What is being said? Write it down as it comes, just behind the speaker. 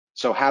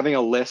So having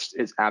a list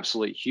is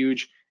absolutely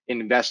huge.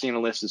 Investing in a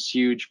list is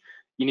huge.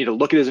 You need to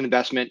look at it as an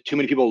investment. Too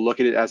many people look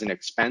at it as an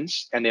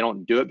expense and they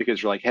don't do it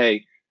because you're like,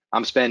 hey,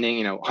 I'm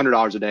spending,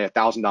 $100 a day,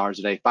 $1,000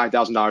 a day,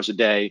 $5,000 a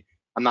day.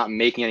 I'm not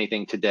making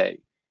anything today.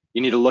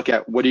 You need to look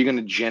at what are you going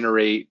to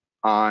generate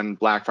on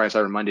Black Friday,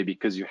 Cyber Monday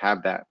because you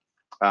have that.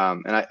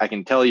 And I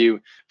can tell you,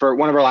 for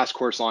one of our last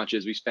course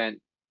launches, we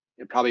spent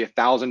probably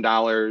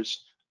 $1,000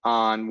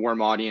 on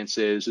warm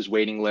audiences, his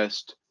waiting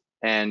list,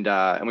 and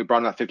we brought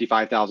in about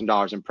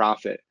 $55,000 in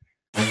profit.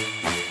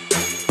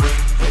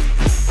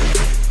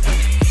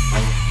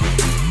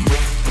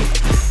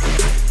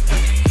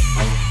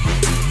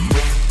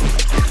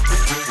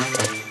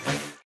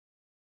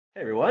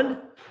 Hey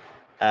everyone,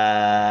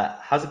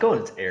 how's it going?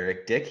 It's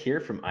Eric Dick here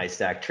from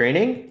iStack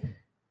Training.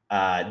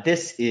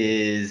 This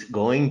is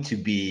going to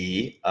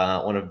be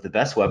one of the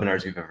best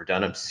webinars we've ever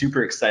done. I'm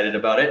super excited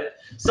about it.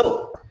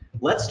 So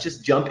let's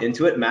just jump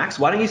into it. Max,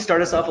 why don't you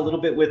start us off a little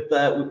bit with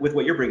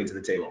what you're bringing to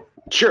the table?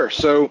 Sure.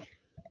 So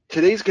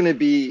today's going to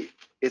be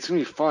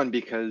fun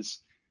because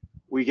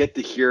we get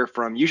to hear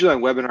from, usually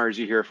on webinars,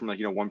 you hear from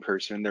one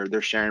person,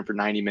 they're sharing for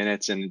 90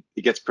 minutes and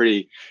it gets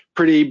pretty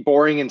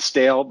boring and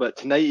stale. But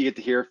tonight you get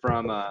to hear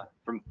from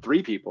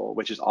 3 people,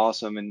 which is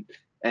awesome.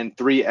 And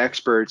 3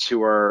 experts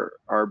who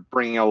are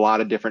bringing a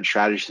lot of different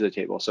strategies to the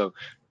table. So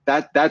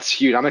that's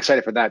huge. I'm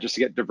excited for that, just to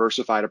get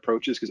diversified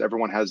approaches, because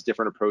everyone has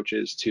different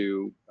approaches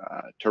to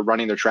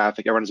running their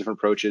traffic. Everyone has different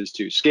approaches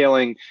to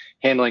scaling,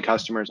 handling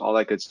customers, all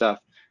that good stuff.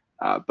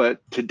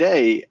 But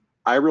today,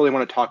 I really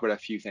want to talk about a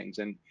few things.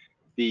 And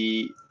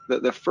the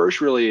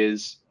first really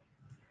is,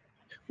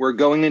 we're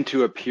going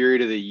into a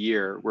period of the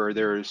year where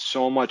there is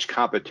so much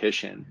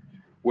competition,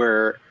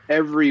 where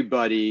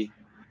everybody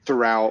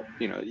throughout,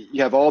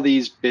 you have all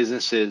these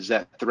businesses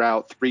that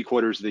throughout 3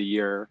 quarters of the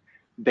year,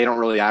 they don't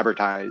really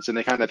advertise, and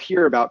they kind of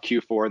hear about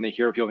Q4 and they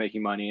hear people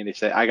making money and they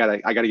say, I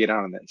gotta get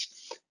on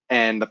this.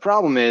 And the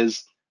problem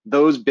is,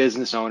 those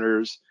business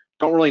owners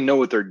don't really know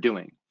what they're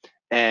doing.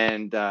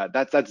 And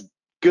that's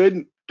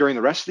good during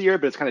the rest of the year,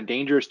 but it's kind of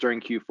dangerous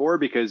during Q4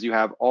 because you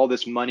have all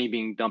this money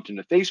being dumped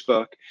into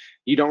Facebook.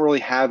 You don't really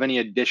have any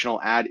additional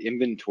ad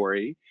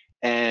inventory.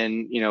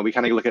 And we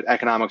kind of look at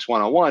economics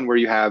 101, where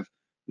you have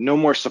no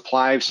more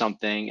supply of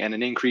something and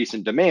an increase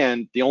in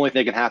demand. The only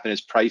thing that can happen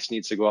is price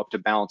needs to go up to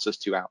balance those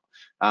two out,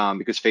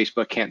 because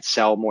Facebook can't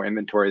sell more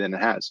inventory than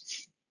it has.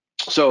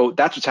 So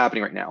that's what's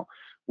happening right now.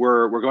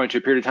 We're going to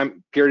a period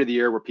of the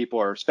year where people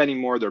are spending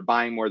more, they're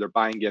buying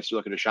gifts, they're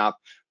looking to shop,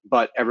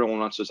 but everyone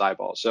wants those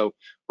eyeballs. So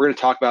we're going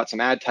to talk about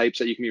some ad types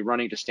that you can be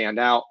running to stand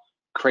out,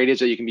 creatives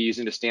that you can be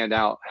using to stand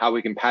out, how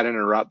we can pattern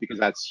interrupt, because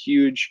that's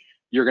huge.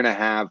 You're going to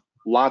have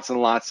lots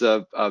and lots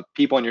of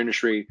people in your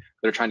industry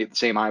that are trying to get the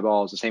same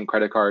eyeballs, the same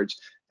credit cards.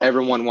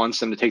 Everyone wants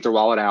them to take their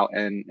wallet out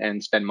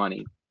and spend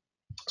money.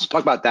 So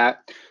talk about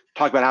that.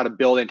 Talk about how to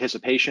build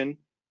anticipation.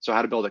 So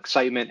how to build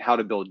excitement, how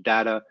to build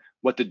data,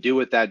 what to do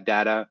with that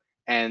data.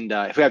 And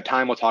if we have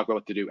time, we'll talk about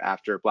what to do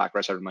after Black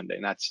Friday, Cyber Monday.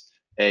 And that's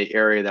an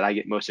area that I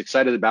get most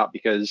excited about,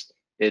 because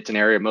it's an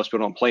area most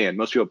people don't play in.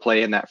 Most people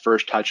play in that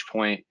first touch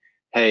point.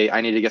 Hey,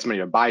 I need to get somebody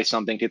to buy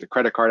something, take the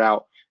credit card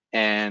out,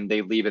 and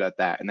they leave it at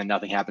that. And then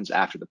nothing happens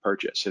after the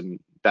purchase. And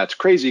that's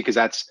crazy, because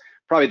that's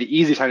probably the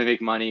easiest time to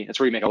make money. That's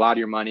where you make a lot of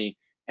your money.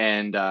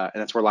 And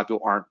that's where a lot of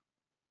people aren't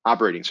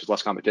operating. So there's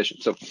less competition.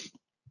 So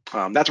that's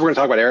what we're going to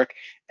talk about, Eric.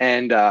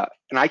 And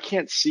I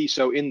can't see,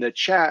 so in the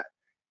chat,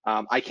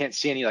 I can't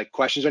see any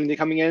questions or anything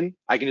coming in.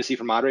 I can just see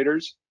from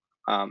moderators.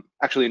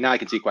 Actually, now I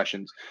can see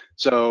questions.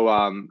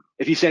 So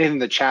if you see anything in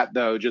the chat,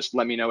 though, just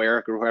let me know,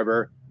 Eric or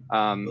whoever.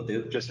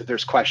 Just if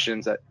there's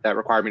questions that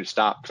require me to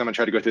stop, because I'm gonna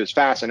try to go through this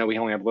fast. I know we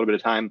only have a little bit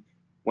of time.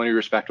 Want to be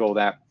respectful of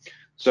that.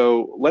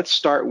 So let's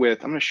start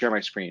with, I'm gonna share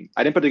my screen.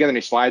 I didn't put together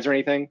any slides or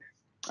anything,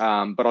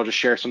 but I'll just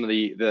share some of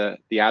the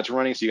ads we're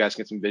running so you guys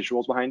can get some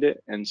visuals behind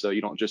it. And so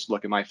you don't just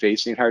look at my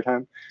face the entire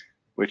time,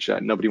 which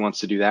nobody wants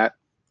to do that.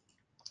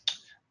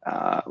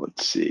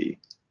 Let's see.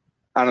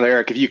 I don't know,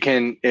 Eric, if you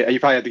can, you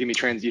probably have to give me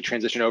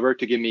transition over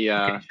to give me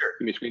Sure.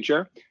 give me a screen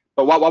share.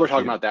 But while we're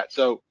talking about that,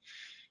 so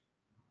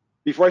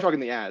before I talk in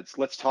the ads,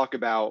 let's talk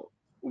about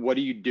what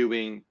are you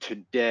doing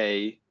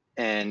today.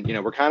 And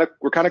we're kind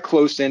of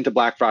close into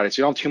Black Friday, so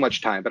you don't have too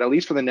much time. But at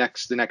least for the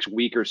next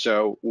week or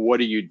so, what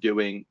are you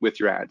doing with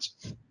your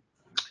ads?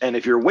 And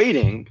if you're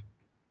waiting,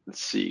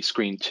 let's see,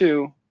 screen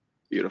 2,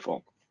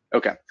 beautiful.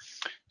 Okay,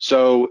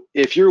 so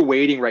if you're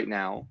waiting right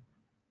now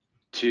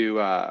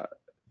to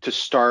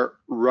start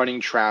running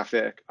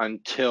traffic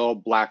until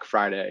Black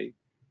Friday,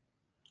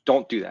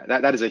 don't do that.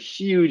 That is a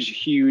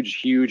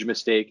huge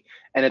mistake.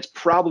 And it's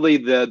probably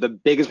the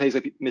biggest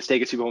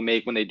mistake that people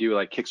make when they do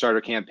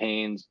Kickstarter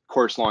campaigns,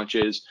 course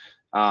launches,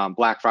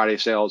 Black Friday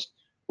sales,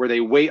 where they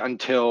wait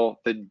until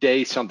the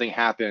day something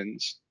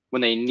happens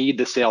when they need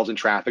the sales and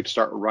traffic to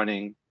start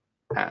running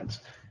ads.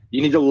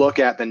 You need to look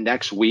at the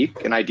next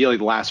week, and ideally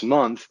the last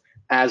month,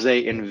 as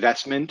an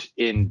investment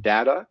in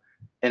data,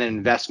 an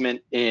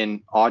investment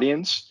in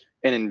audience,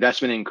 an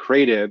investment in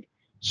creative.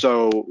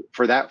 So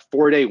for that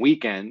 4-day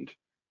weekend,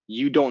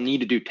 you don't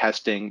need to do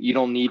testing. You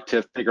don't need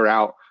to figure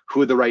out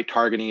who the right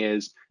targeting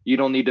is. You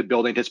don't need to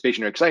build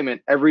anticipation or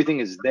excitement. Everything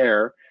is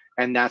there,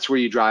 and that's where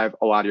you drive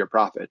a lot of your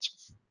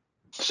profits.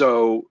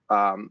 So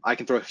I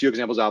can throw a few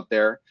examples out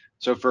there.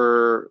 So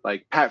for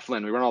like Pat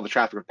Flynn, we run all the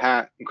traffic with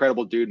Pat.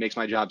 Incredible dude, makes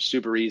my job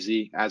super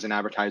easy as an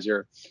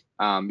advertiser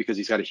because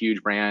he's got a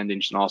huge brand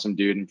and just an awesome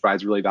dude and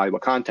provides really valuable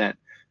content.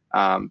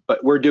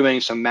 But we're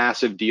doing some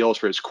massive deals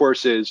for his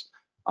courses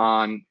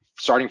on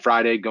starting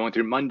Friday, going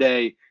through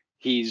Monday.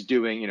 He's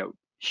doing,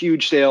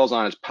 huge sales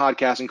on his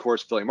podcasting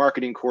course, affiliate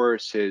marketing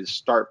course, his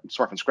start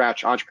from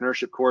scratch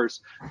entrepreneurship course,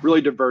 really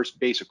diverse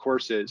base of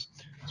courses.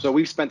 So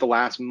we've spent the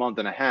last month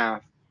and a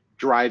half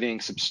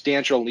driving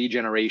substantial lead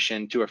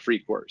generation to a free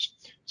course.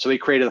 So we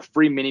created a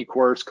free mini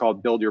course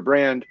called Build Your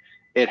Brand.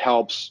 It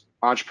helps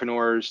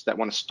entrepreneurs that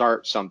want to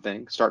start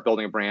something, start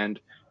building a brand,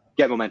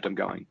 get momentum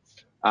going.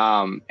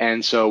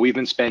 And so we've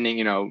been spending,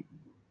 $1,500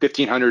 to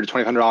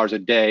 $2,500 a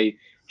day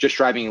just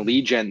driving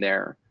lead gen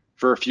there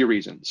for a few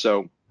reasons.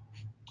 So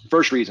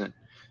first reason,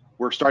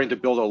 we're starting to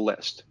build a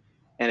list.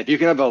 And if you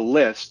can have a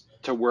list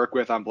to work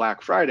with on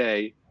Black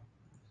Friday,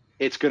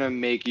 it's going to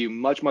make you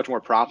much, much more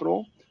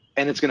profitable.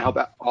 And it's going to help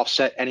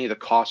offset any of the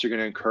costs you're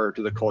going to incur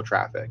to the cold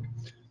traffic.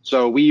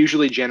 So we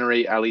usually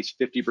generate at least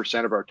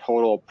 50% of our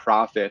total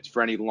profits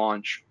for any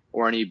launch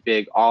or any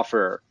big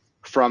offer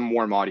from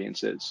warm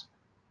audiences.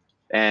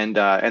 And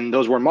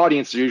those warm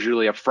audiences are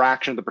usually a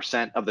fraction of the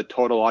percent of the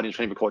total audience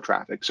for any cold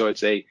traffic. So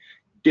it's a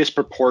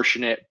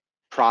disproportionate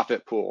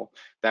profit pool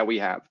that we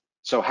have.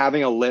 So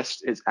having a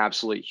list is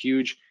absolutely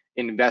huge.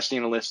 Investing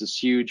in a list is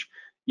huge.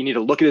 You need to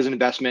look at it as an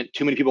investment.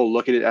 Too many people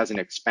look at it as an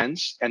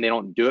expense and they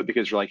don't do it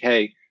because you're like,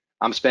 hey,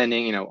 I'm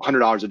spending,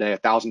 $100 a day,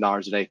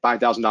 $1,000 a day,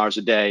 $5,000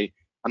 a day.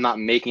 I'm not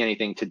making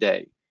anything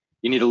today.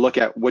 You need to look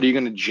at what are you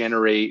going to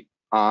generate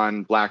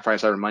on Black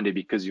Friday, Cyber Monday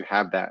because you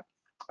have that.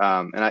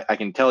 And I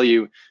can tell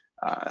you,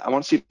 I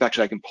want to see if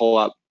actually I can pull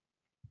up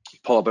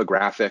a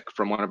graphic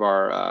from one of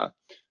our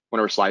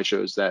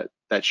slideshows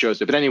that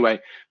shows it. But anyway,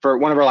 for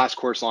one of our last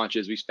course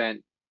launches, we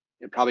spent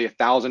probably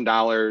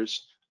 $1,000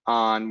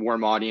 on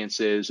warm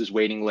audiences, his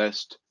waiting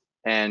list,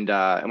 and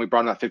we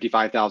brought about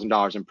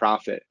 $55,000 in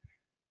profit.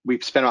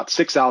 We've spent about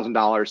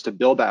 $6,000 to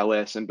build that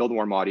list and build a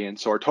warm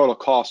audience. So our total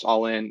cost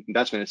all in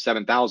investment is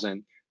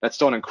 $7,000. That's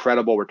still an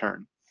incredible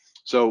return.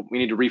 So we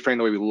need to reframe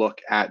the way we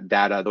look at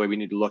data, the way we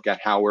need to look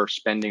at how we're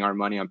spending our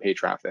money on paid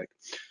traffic.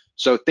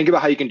 So think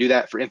about how you can do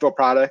that for info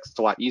products. It's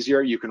a lot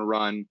easier. You can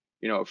run,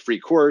 a free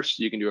course.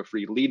 You can do a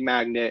free lead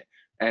magnet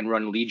and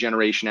run lead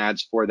generation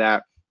ads for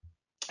that.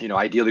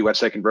 Ideally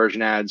website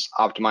conversion ads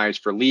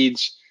optimized for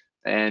leads.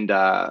 And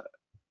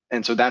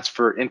so that's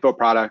for info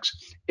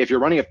products. If you're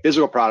running a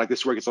physical product, this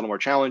is where it gets a little more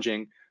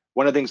challenging.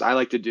 One of the things I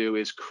like to do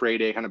is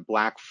create a kind of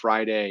Black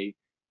Friday,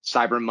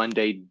 Cyber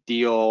Monday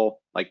deal,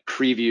 like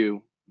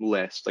preview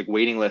list, like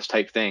waiting list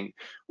type thing,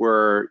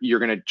 where you're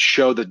going to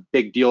show the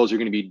big deals you're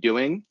going to be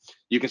doing.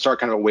 You can start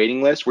kind of a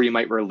waiting list where you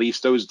might release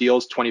those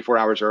deals 24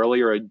 hours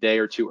early or a day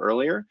or two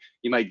earlier.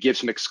 You might give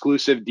some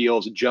exclusive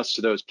deals just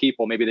to those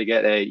people. Maybe they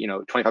get a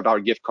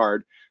 $25 gift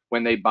card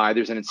when they buy.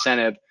 There's an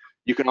incentive.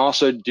 You can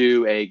also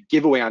do a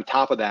giveaway on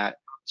top of that.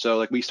 So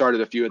like we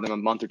started a few of them a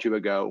month or two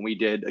ago, and we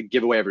did a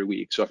giveaway every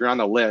week. So if you're on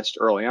the list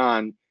early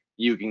on,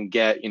 you can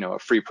get a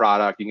free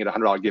product, you can get a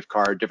 $100 gift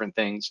card, different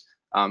things.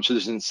 So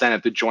there's an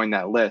incentive to join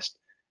that list.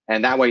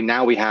 And that way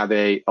now we have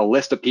a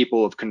list of people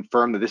who have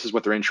confirmed that this is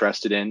what they're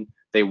interested in.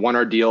 They want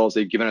our deals,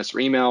 they've given us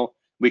their email.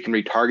 We can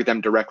retarget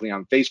them directly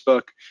on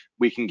Facebook.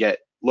 We can get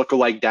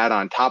lookalike data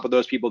on top of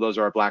those people. Those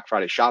are our Black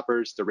Friday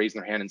shoppers. They're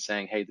raising their hand and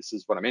saying, hey, this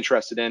is what I'm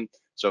interested in.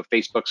 So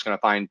Facebook's going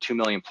to find 2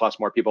 million plus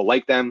more people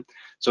like them.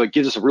 So it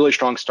gives us a really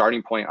strong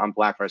starting point on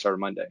Black Friday, Cyber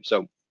Monday.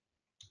 So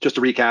just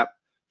to recap,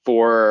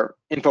 for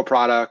info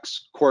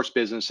products, course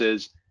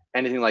businesses,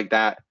 anything like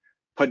that,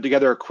 put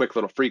together a quick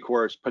little free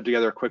course, put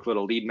together a quick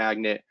little lead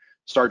magnet,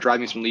 start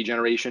driving some lead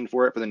generation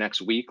for it for the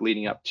next week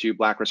leading up to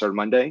Black Friday, Cyber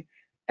Monday.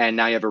 And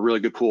now you have a really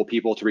good pool of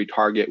people to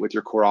retarget with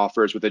your core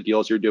offers, with the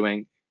deals you're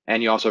doing.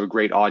 And you also have a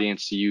great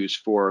audience to use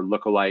for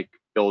lookalike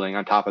building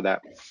on top of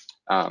that.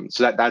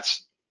 So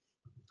that's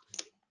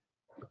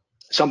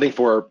something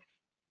for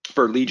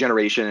lead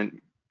generation.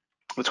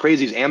 What's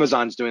crazy is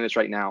Amazon's doing this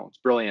right now. It's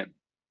brilliant.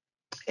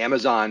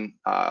 Amazon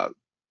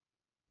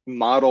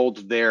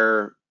modeled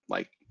their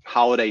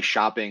holiday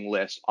shopping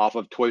list off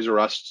of Toys R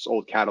Us's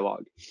old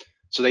catalog.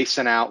 So they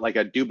sent out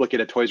a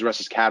duplicate of Toys R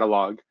Us's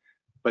catalog,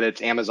 but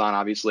it's Amazon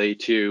obviously,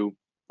 to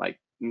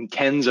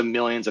tens of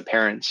millions of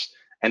parents.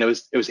 And it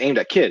was aimed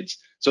at kids.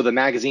 So the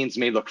magazine's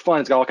made look fun.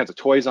 It's got all kinds of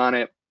toys on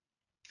it,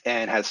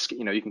 and has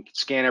you can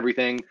scan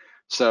everything.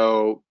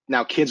 So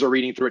now kids are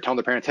reading through it, telling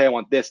their parents, hey, I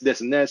want this,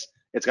 this, and this.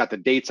 It's got the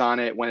dates on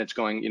it, when it's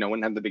going,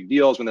 when they have the big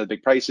deals, when they have the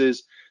big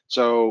prices.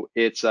 So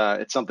it's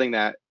something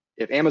that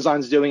if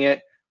Amazon's doing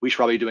it, we should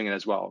probably be doing it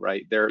as well,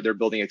 right? They're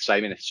building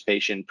excitement,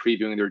 anticipation,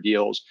 previewing their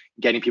deals,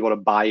 getting people to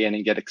buy in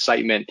and get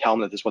excitement, tell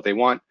them that this is what they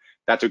want.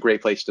 That's a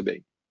great place to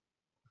be.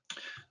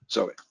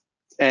 So.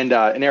 And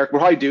Eric,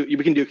 we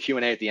can do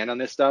Q&A at the end on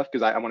this stuff,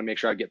 because I want to make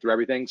sure I get through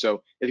everything.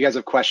 So if you guys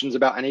have questions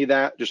about any of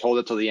that, just hold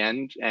it till the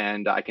end,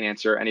 and I can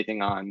answer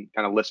anything on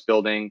kind of list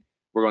building.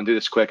 We're going to do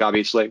this quick,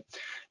 obviously.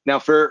 Now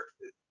for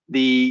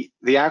the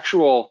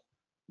actual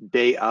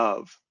day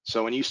of.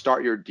 So when you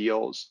start your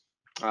deals,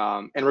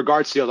 in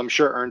regards to deals, I'm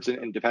sure Ernst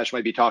and Depesh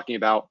might be talking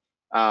about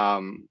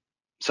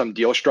some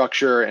deal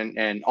structure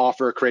and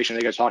offer creation. I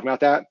think I was talking about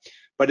that,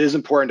 but it is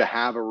important to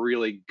have a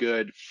really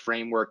good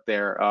framework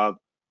there of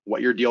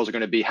what your deals are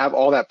going to be. Have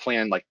all that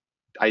planned, like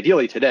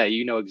ideally today.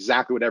 You know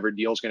exactly whatever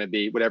deal is going to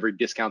be, whatever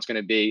discount's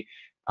going to be.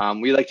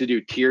 We like to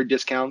do tiered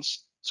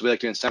discounts, so we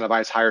like to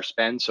incentivize higher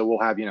spend. So we'll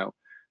have, you know,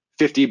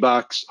 $50,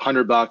 $100,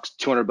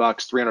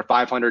 $200, 300,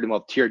 500, and we'll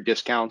have tiered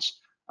discounts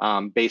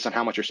based on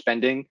how much you're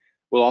spending.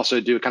 We'll also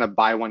do kind of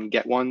buy one,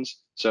 get ones.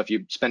 So if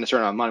you spend a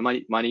certain amount of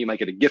money, you might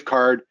get a gift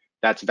card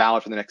that's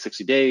valid for the next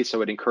 60 days.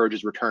 So it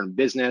encourages return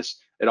business.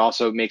 It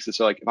also makes it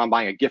so like if I'm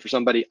buying a gift for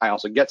somebody, I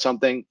also get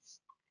something.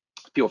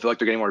 People feel like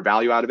they're getting more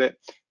value out of it.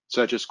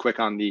 So just quick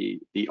on the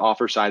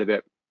offer side of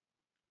it.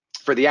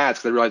 For the ads,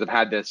 because I realized I've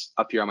had this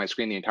up here on my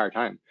screen the entire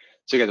time.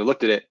 So you guys have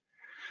looked at it.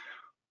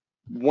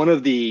 One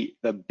of the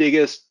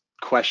biggest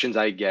questions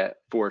I get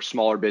for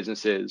smaller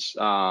businesses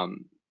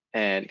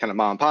and kind of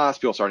mom and pops,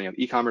 people starting an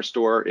e-commerce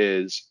store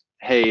is,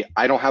 hey,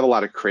 I don't have a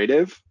lot of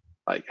creative.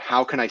 Like,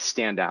 how can I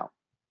stand out,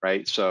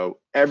 right? So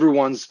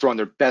everyone's throwing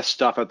their best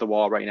stuff at the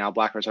wall right now.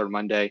 Black Friday, Cyber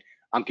Monday.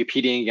 I'm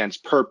competing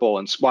against Purple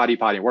and Squatty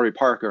Potty and Warby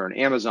Parker and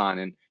Amazon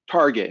and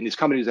Target and these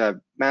companies that have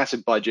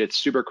massive budgets,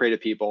 super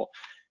creative people.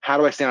 How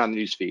do I stand out on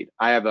the newsfeed?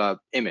 I have a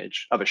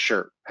image of a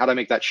shirt. How do I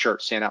make that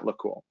shirt stand out, look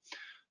cool?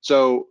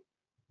 So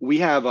we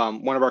have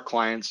one of our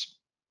clients,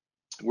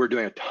 we're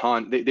doing a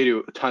ton, they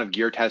do a ton of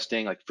gear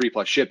testing, like free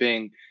plus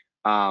shipping,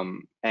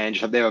 and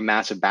they have a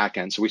massive back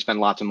end. So we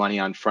spend lots of money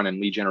on front end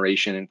lead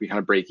generation and we kind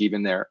of break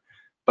even there.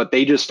 But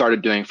they just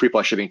started doing free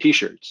plus shipping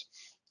t-shirts.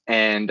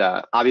 And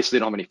obviously they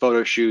don't have any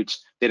photo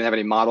shoots. They didn't have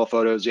any model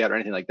photos yet or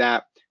anything like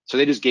that. So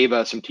they just gave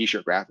us some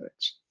t-shirt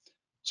graphics.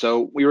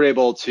 So we were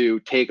able to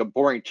take a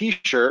boring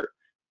t-shirt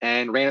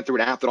and ran it through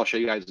an app that I'll show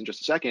you guys in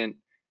just a second.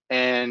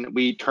 And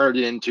we turned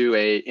it into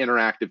a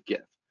interactive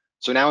GIF.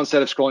 So now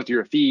instead of scrolling through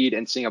your feed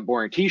and seeing a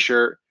boring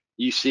t-shirt,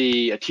 you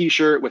see a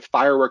t-shirt with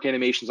firework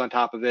animations on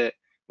top of it,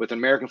 with an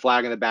American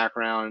flag in the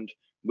background,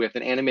 with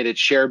an animated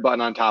share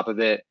button on top of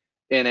it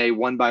in a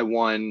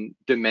 1x1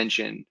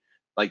 dimension.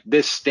 Like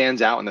this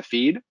stands out in the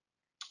feed.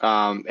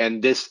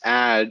 And this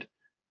ad,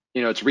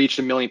 you know, it's reached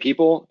 1 million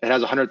people. It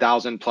has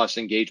 100,000 plus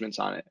engagements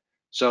on it.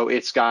 So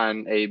it's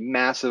gotten a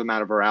massive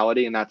amount of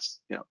virality, and that's,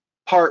 you know,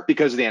 part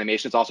because of the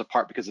animation. It's also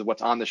part because of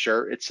what's on the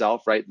shirt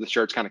itself, right? The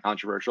shirt's kind of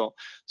controversial,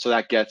 so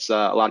that gets a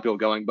lot of people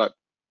going. But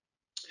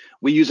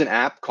we use an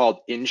app called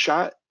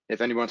InShot. If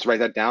anyone wants to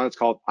write that down, it's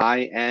called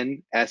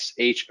INSHOT.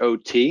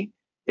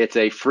 It's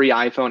a free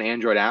iPhone,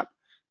 Android app.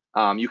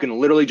 You can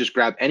literally just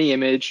grab any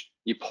image,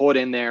 you pull it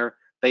in there.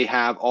 They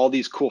have all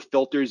these cool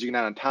filters you can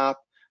add on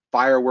top,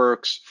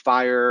 fireworks,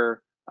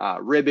 fire,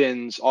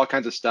 ribbons, all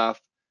kinds of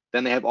stuff.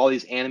 Then they have all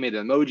these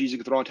animated emojis you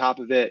can throw on top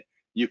of it.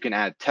 You can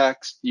add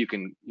text, you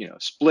can, you know,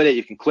 split it,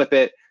 you can clip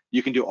it,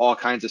 you can do all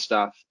kinds of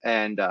stuff.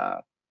 And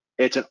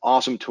it's an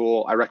awesome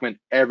tool. I recommend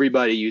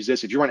everybody use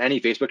this. If you run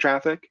any Facebook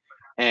traffic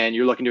and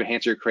you're looking to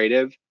enhance your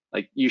creative,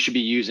 like you should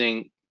be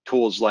using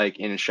tools like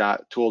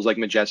InShot, tools like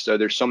Majesto.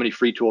 There's so many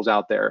free tools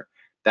out there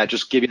that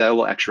just give you that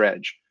little extra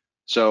edge.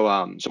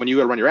 So so when you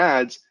go to run your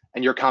ads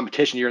and your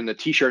competition, you're in the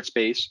t-shirt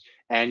space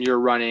and you're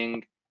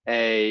running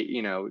a,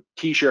 you know,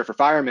 t-shirt for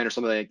firemen or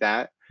something like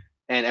that,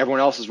 and everyone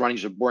else is running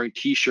just a boring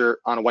t-shirt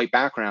on a white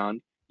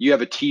background, you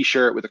have a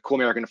t-shirt with a cool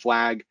American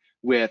flag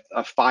with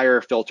a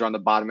fire filter on the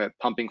bottom, it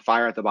pumping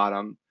fire at the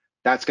bottom.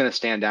 That's going to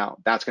stand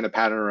out. That's going to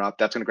pattern her up.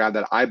 That's going to grab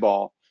that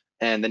eyeball.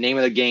 And the name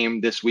of the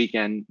game this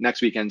weekend,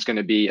 next weekend, is going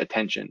to be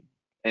attention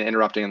and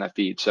interrupting on that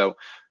feed. So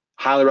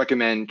highly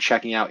recommend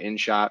checking out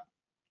InShot.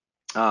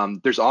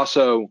 There's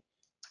also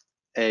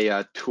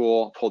a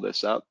tool, pull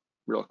this up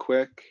real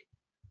quick.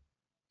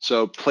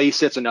 So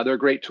Placit's another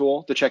great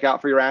tool to check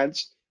out for your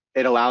ads.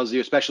 It allows you,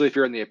 especially if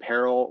you're in the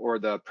apparel or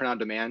the print on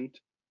demand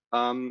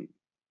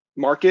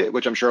market,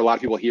 which I'm sure a lot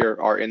of people here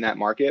are in that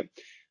market.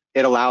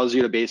 It allows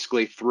you to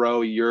basically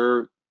throw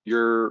your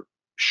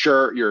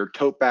shirt, your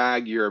tote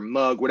bag, your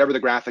mug, whatever the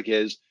graphic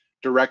is,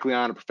 directly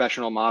on a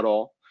professional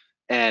model,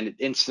 and it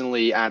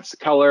instantly adds the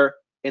color,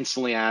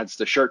 instantly adds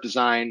the shirt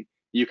design.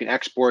 You can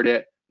export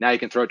it. Now you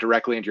can throw it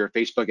directly into your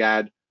Facebook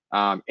ad,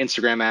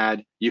 Instagram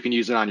ad. You can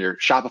use it on your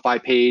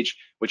Shopify page,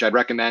 which I'd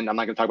recommend. I'm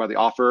not going to talk about the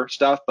offer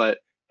stuff, but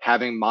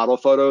having model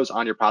photos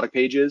on your product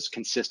pages,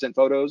 consistent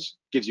photos,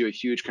 gives you a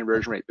huge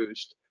conversion rate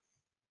boost.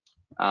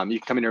 You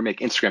can come in here and make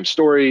Instagram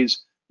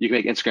stories. You can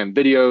make Instagram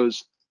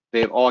videos. They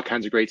have all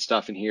kinds of great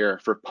stuff in here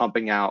for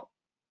pumping out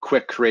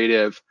quick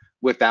creative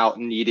without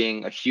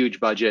needing a huge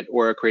budget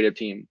or a creative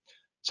team.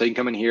 So you can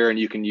come in here and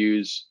you can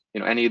use,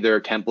 you know, any of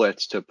their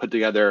templates to put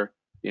together,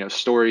 you know,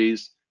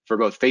 stories for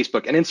both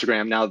Facebook and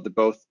Instagram now that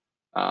they're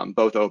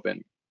both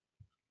open.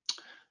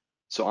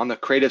 So on the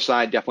creative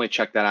side, definitely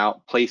check that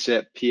out.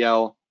 Placeit,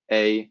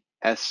 PLACEIT.net.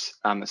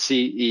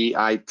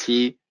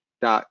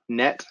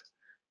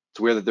 It's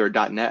weird that they're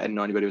a .net. I didn't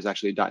know anybody was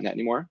actually a .net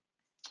anymore.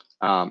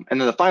 And then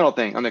the final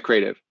thing on the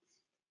creative,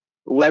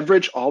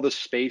 leverage all the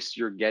space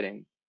you're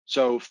getting.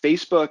 So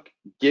Facebook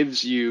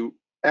gives you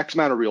X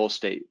amount of real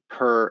estate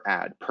per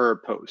ad, per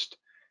post.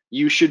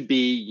 You should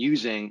be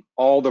using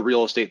all the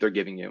real estate they're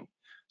giving you.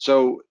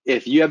 So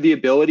if you have the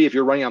ability, if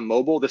you're running on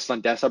mobile, this is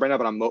on desktop right now,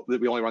 but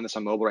we only run this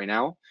on mobile right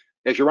now.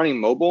 If you're running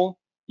mobile,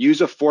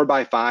 use a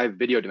 4:5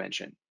 video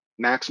dimension.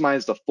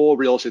 Maximize the full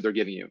real estate they're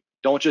giving you.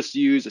 Don't just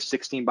use a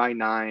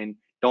 16:9.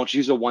 Don't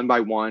use a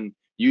 1:1.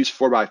 Use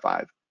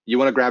 4:5. You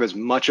want to grab as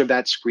much of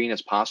that screen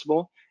as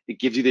possible. It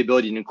gives you the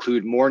ability to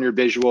include more in your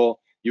visual.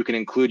 You can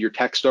include your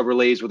text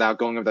overlays without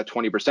going over that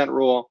 20%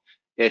 rule.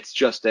 It's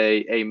just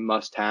a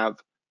must-have.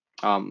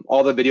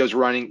 All the videos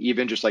we're running,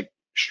 even just like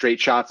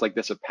straight shots like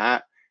this of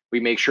Pat, we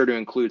make sure to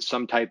include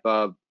some type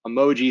of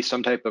emoji,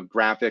 some type of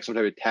graphic, some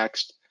type of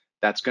text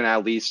that's going to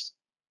at least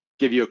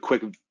give you a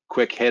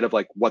quick hit of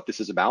like what this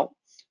is about.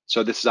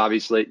 So this is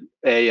obviously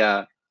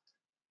a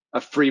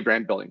free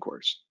brand building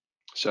course.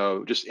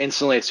 So just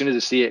instantly, as soon as they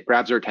see it,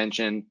 grabs their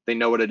attention. They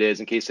know what it is.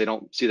 In case they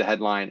don't see the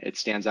headline, it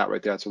stands out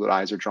right there. That's what their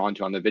eyes are drawn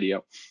to on the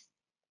video.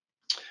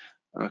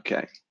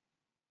 Okay,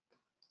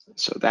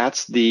 so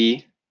that's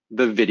the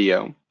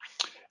video.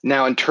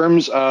 Now, in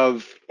terms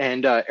of,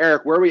 and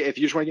Eric, where are we? If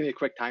you just want to give me a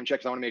quick time check,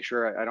 because I want to make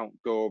sure I don't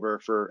go over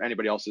for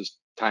anybody else's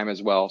time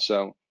as well.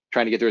 So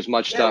trying to get through as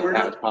much stuff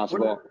as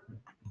possible.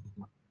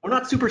 We're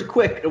not super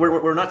quick.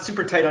 We're not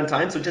super tight on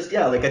time. So just,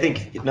 yeah, like I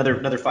think another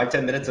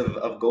 5-10 minutes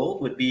of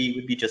gold would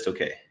be just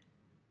okay.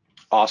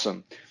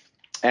 Awesome.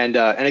 And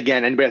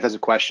again, anybody that has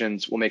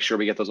questions, we'll make sure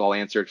we get those all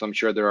answered, because I'm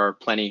sure there are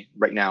plenty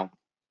right now.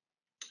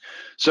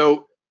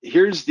 So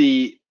here's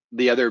the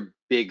other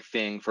big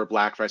thing for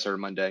Black Friday, Cyber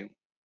Monday.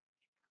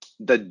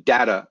 The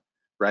data,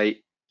 right?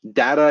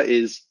 Data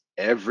is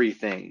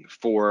everything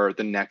for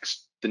the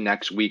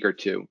next week or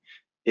two.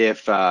 And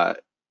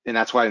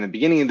that's why in the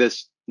beginning of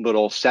this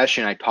little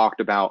session, I talked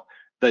about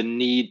the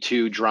need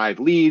to drive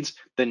leads,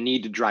 the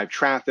need to drive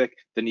traffic,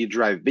 the need to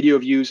drive video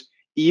views,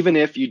 even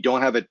if you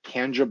don't have a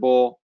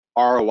tangible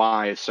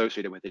ROI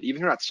associated with it, even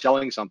if you're not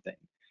selling something,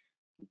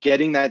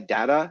 getting that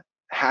data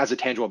has a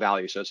tangible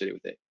value associated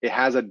with it. It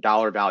has a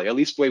dollar value. At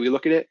least the way we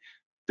look at it,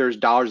 there's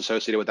dollars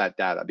associated with that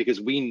data, because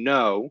we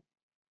know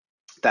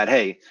that,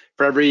 hey,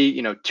 for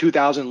every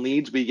 2,000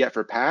 leads we get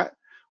for Pat,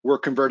 we're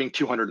converting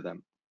 200 of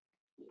them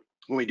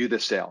when we do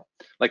this sale.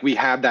 Like, we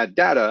have that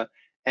data,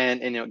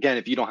 and again,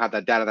 if you don't have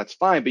that data, that's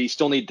fine, but you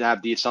still need to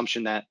have the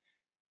assumption that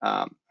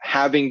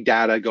having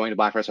data going to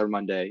Black Friday Cyber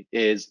Monday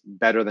is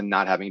better than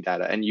not having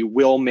data, and you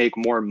will make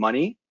more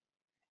money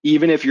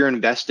even if you're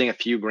investing a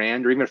few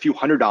grand or even a few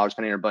 $100s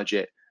depending on your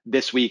budget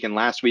this week and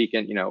last week,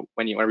 and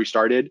whenever we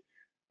started.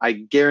 I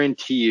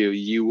guarantee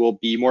you will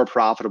be more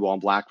profitable on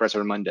Black Friday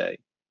Cyber Monday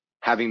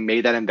having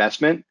made that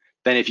investment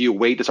than if you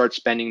wait to start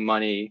spending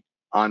money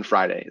on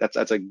Friday.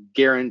 That's a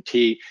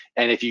guarantee.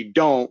 And if you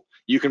don't,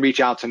 you can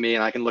reach out to me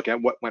and I can look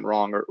at what went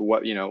wrong or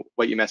what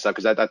you messed up,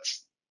 because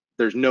that's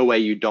there's no way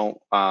you don't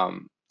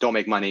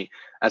make money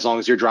as long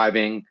as you're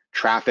driving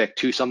traffic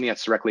to something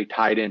that's directly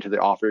tied into the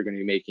offer you're going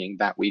to be making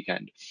that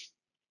weekend.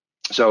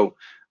 So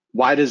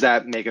why does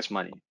that make us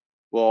money?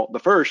 Well, the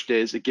first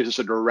is it gives us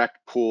a direct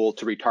pool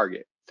to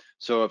retarget.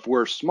 So if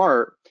we're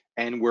smart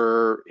and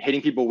we're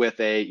hitting people with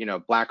a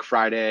Black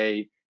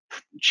Friday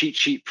cheat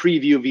sheet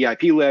preview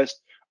VIP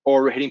list,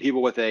 or we're hitting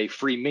people with a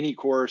free mini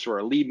course or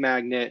a lead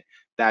magnet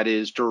that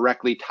is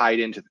directly tied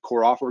into the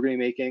core offer we're going to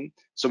be making.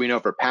 So we know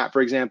for Pat,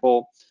 for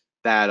example,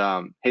 that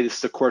hey, this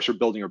is the course for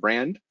building your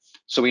brand.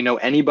 So we know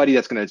anybody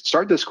that's going to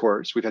start this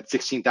course, we've had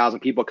 16,000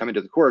 people come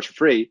into the course for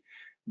free,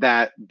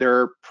 that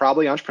they're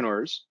probably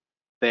entrepreneurs.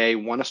 They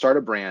want to start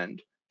a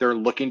brand. They're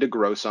looking to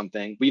grow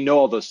something. We know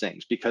all those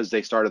things because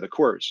they started the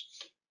course.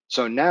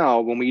 So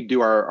now when we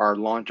do our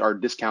launch, our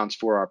discounts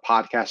for our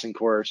podcasting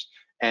course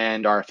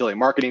and our affiliate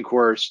marketing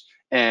course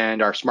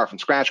and our Smart from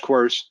Scratch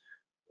course,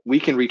 we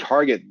can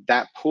retarget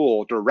that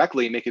pool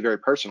directly and make it very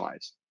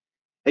personalized.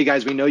 Hey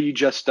guys, we know you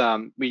just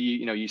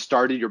you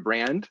started your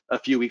brand a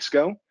few weeks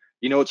ago.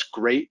 It's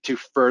great to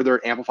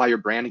further amplify your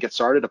brand and get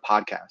started, a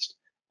podcast.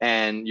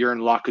 And you're in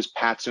luck because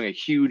Pat's doing a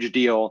huge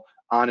deal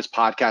on his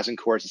podcasting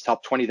course. It's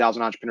helped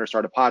 20,000 entrepreneurs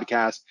start a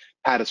podcast.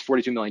 Pat has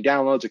 42 million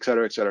downloads, et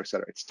cetera, et cetera, et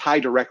cetera. It's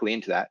tied directly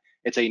into that.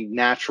 It's a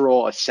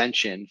natural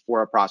ascension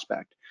for a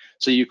prospect.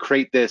 So you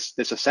create this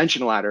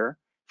ascension ladder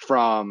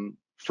from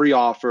free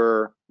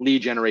offer,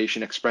 lead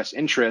generation, express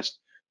interest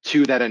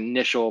to that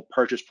initial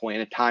purchase point,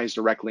 and it ties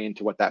directly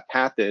into what that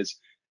path is,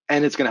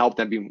 and it's going to help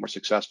them be more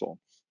successful.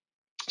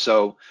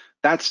 So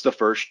that's the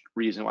first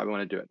reason why we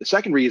want to do it. The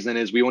second reason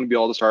is we want to be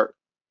able to start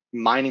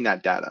mining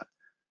that data.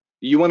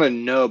 You want to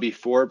know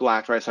before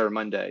Black Friday, Cyber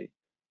Monday,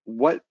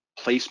 what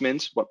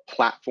placements, what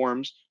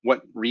platforms,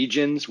 what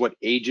regions, what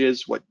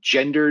ages, what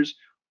genders,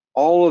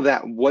 all of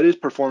that, what is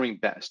performing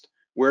best?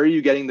 Where are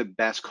you getting the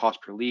best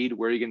cost per lead?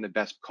 Where are you getting the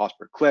best cost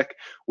per click?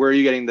 Where are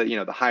you getting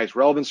the highest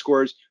relevance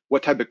scores?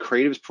 What type of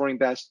creative is performing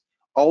best?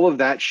 All of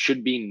that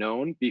should be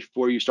known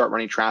before you start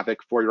running traffic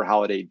for your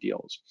holiday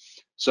deals.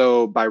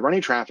 So by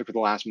running traffic for the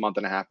last month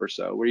and a half or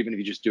so, or even if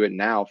you just do it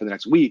now for the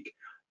next week,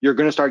 you're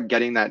going to start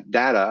getting that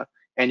data,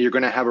 and you're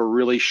going to have a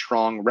really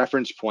strong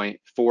reference point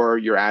for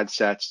your ad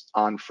sets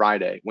on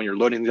Friday when you're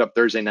loading things up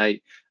Thursday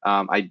night.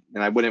 I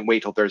wouldn't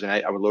wait till Thursday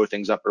night. I would load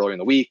things up earlier in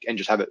the week and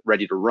just have it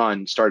ready to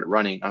run, start it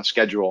running on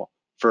schedule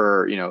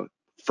for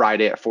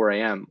Friday at 4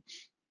 a.m.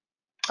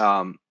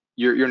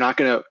 You're not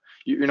gonna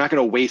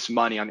waste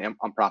money on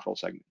profitable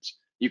segments.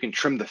 You can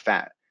trim the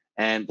fat.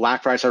 And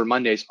Black Friday, Cyber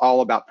Monday is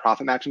all about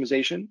profit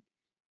maximization.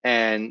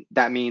 And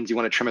that means you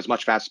want to trim as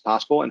much fat as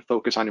possible and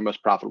focus on your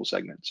most profitable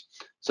segments.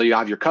 So you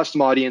have your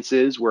custom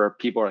audiences where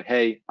people are like,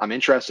 hey, I'm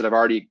interested. I've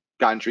already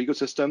gotten into your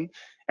ecosystem.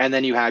 And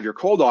then you have your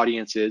cold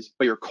audiences,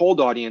 but your cold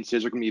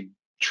audiences are going to be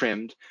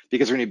trimmed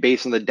because they're going to be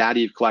based on the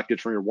data you've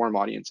collected from your warm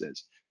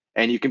audiences.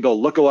 And you can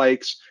build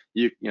lookalikes.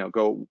 You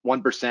go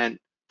 1%,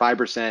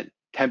 5%,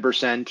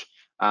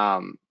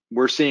 10%.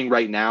 We're seeing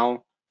right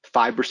now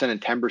 5%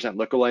 and 10%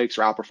 lookalikes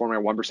are outperforming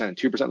our 1% and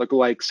 2%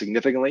 lookalikes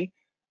significantly.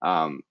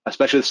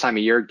 Especially this time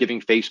of year, giving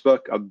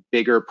Facebook a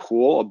bigger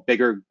pool, a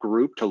bigger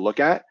group to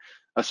look at,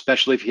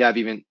 especially if you have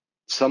even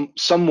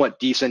somewhat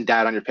decent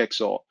data on your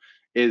pixel,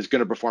 is going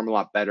to perform a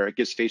lot better. It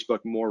gives Facebook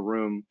more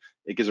room.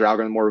 It gives their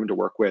algorithm more room to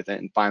work with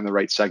and find the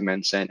right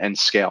segments and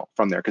scale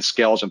from there, because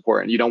scale is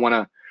important. You don't want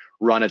to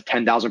run a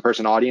 10,000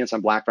 person audience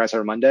on Black Friday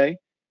or Monday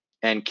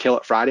and kill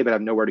it Friday, but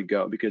have nowhere to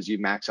go because you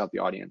max out the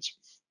audience.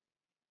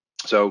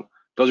 So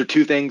those are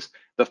two things.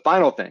 The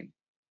final thing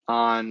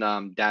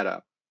on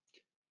data,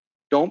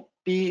 don't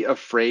be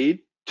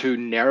afraid to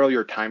narrow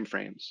your time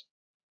frames.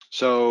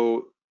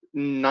 So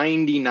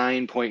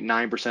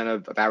 99.9%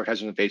 of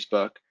advertisers on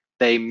Facebook,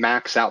 they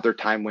max out their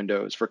time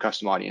windows for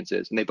custom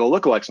audiences and they build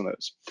lookalikes on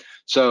those.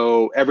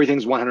 So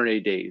everything's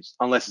 180 days,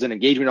 unless it's an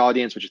engagement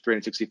audience, which is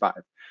 365.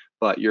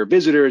 But your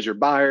visitors, your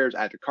buyers,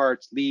 add to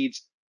carts,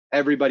 leads,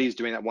 everybody's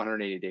doing that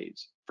 180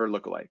 days for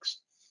lookalikes.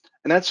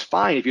 And that's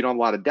fine if you don't have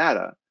a lot of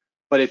data.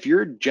 But if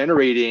you're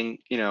generating,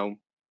 a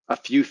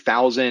few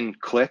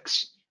thousand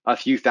clicks, a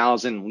few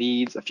thousand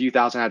leads, a few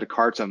thousand add to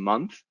carts a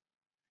month,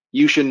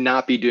 you should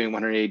not be doing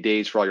 180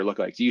 days for all your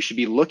lookalikes. You should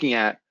be looking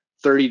at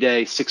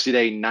 30-day,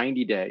 60-day,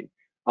 90-day.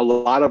 A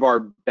lot of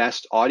our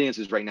best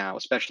audiences right now,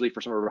 especially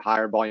for some of our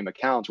higher volume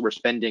accounts, we're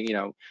spending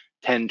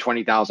 10,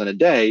 20,000 a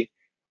day,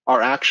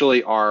 are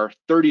actually our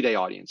 30-day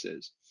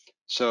audiences.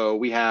 So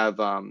we have,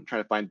 trying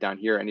to find down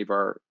here any of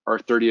our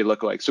 30-day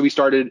lookalikes. So we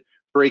started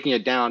breaking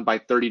it down by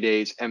 30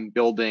 days and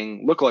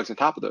building lookalikes on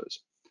top of those.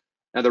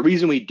 Now, the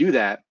reason we do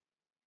that,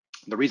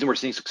 the reason we're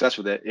seeing success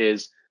with it,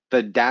 is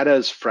the data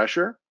is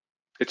fresher,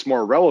 it's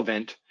more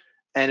relevant,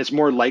 and it's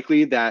more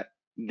likely that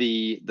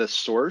the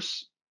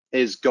source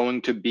is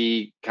going to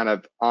be kind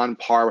of on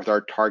par with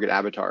our target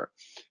avatar.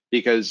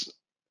 Because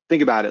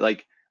think about it,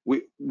 like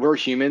we're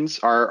humans,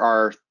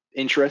 our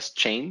interests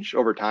change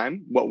over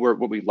time. What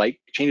we like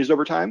changes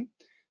over time.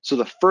 So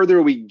the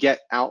further we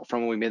get out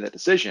from when we made that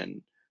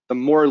decision, the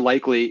more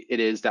likely it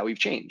is that we've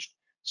changed.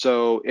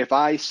 So if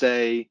I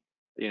say,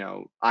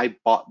 I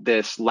bought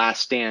this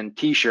Last Stand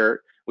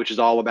T-shirt, which is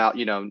all about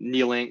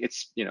kneeling.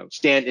 It's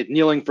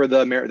kneeling for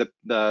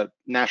the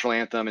national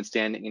anthem and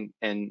standing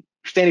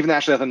for the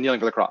national anthem, kneeling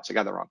for the cross. I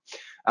got that wrong.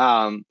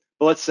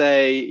 But let's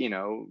say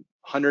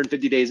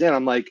 150 days in,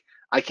 I'm like,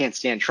 I can't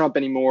stand Trump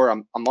anymore.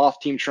 I'm off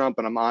Team Trump,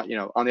 and I'm on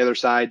the other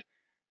side,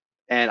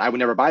 and I would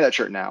never buy that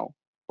shirt now.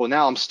 Well,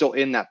 now I'm still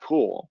in that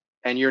pool,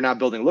 and you're not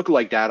building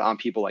lookalike data on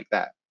people like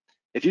that.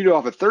 If you do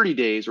off of 30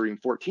 days or even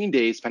 14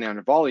 days, depending on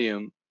your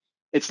volume,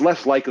 it's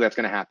less likely that's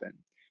going to happen.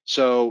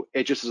 So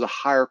it just is a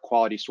higher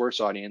quality source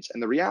audience.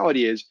 And the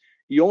reality is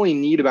you only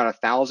need about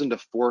 1,000 to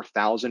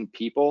 4,000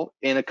 people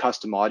in a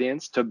custom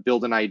audience to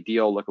build an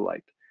ideal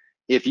lookalike.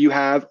 If you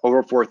have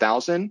over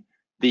 4,000,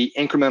 the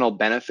incremental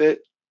benefit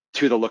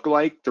to the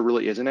lookalike, there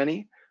really isn't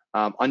any.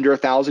 Under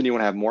 1,000, you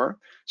want to have more.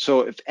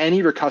 So if any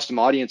of your custom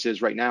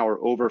audiences right now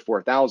are over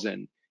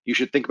 4,000, you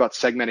should think about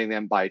segmenting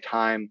them by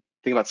time,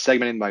 think about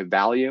segmenting them by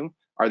value.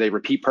 Are they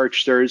repeat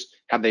purchasers?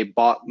 Have they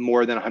bought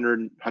more than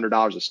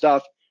 $100 of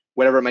stuff?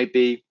 Whatever it might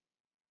be.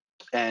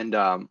 And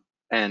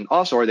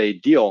also, are they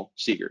deal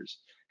seekers?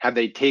 Have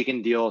they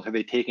taken deals? Have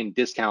they taken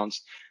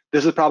discounts?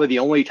 This is probably the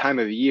only time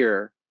of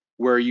year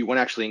where you want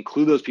to actually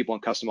include those people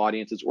in custom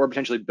audiences, or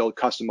potentially build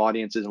custom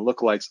audiences and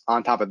lookalikes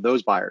on top of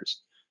those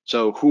buyers.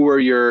 So who were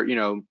your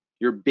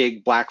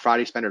big Black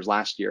Friday spenders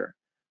last year?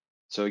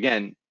 So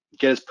again,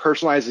 get as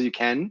personalized as you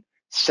can,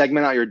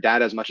 segment out your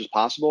data as much as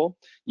possible.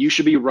 You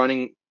should be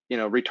running,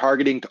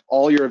 retargeting to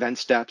all your event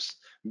steps,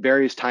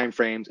 various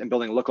timeframes, and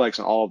building lookalikes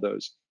on all of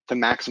those to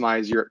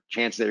maximize your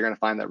chances that you're going to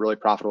find that really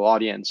profitable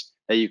audience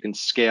that you can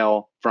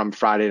scale from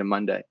Friday to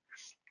Monday.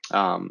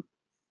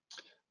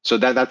 So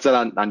that's it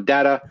on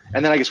data.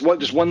 And then I guess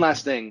just one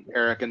last thing,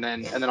 Eric, and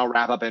then I'll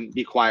wrap up and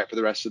be quiet for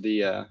the rest of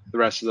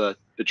the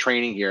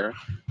training here.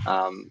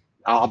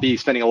 I'll be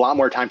spending a lot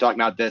more time talking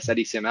about this at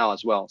ECML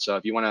as well. So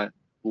if you want to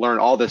learn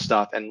all this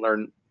stuff and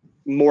learn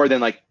more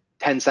than like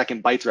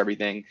 10-second bites of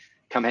everything,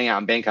 come hang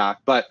out in Bangkok.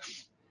 But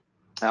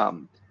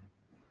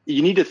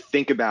you need to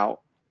think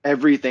about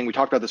everything. We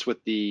talked about this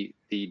with the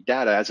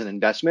data as an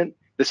investment.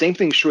 The same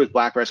thing's true with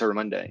Black Friday Cyber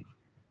Monday.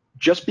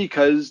 Just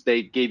because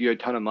they gave you a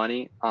ton of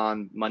money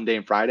on Monday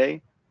and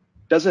Friday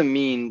doesn't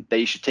mean that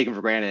you should take them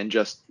for granted and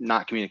just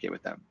not communicate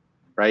with them,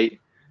 right?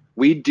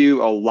 We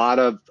do a lot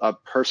of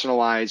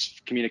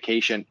personalized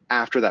communication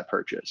after that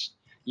purchase.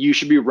 You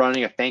should be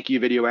running a thank you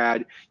video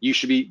ad. You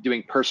should be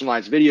doing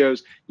personalized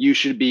videos. You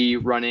should be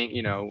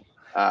running,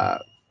 kind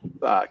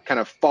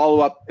of follow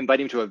up,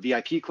 inviting them to a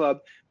VIP club.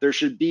 There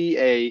should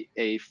be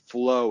a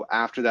flow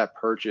after that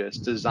purchase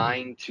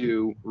designed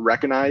to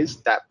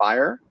recognize that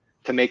buyer,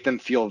 to make them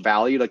feel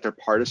valued, like they're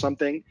part of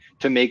something,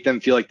 to make them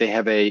feel like they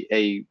have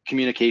a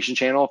communication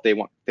channel. If they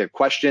have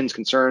questions,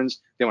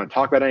 concerns, they want to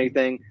talk about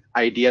anything,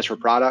 ideas for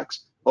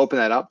products, open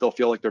that up. They'll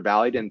feel like they're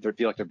valued, and if they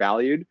feel like they're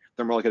valued,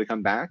 they're more likely to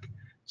come back.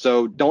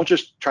 So don't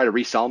just try to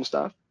resell them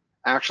stuff.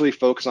 Actually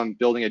focus on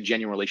building a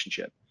genuine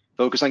relationship.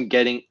 Focus on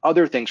getting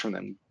other things from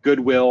them: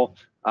 goodwill,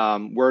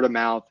 word of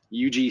mouth,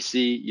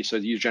 UGC, so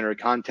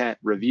user-generated content,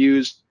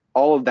 reviews.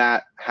 All of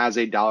that has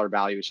a dollar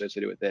value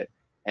associated with it.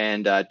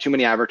 And too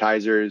many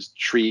advertisers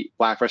treat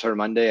Black Friday, Cyber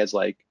Monday as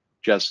like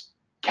just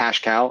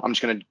cash cow. I'm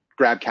just going to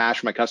grab cash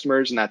from my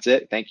customers and that's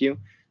it. Thank you.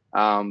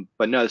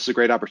 But no, this is a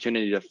great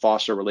opportunity to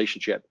foster a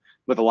relationship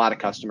with a lot of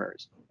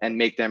customers and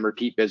make them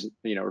repeat business,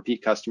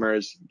 repeat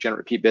customers, generate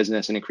repeat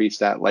business, and increase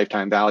that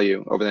lifetime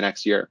value over the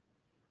next year.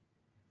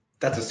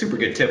 That's a super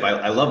good tip.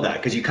 I love that,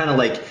 because you kind of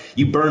like,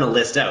 you burn a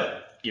list out.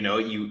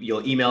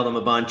 You'll email them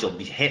a bunch. You'll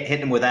be hitting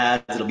them with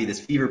ads. It'll be this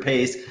fever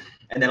pace,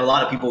 and then a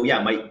lot of people,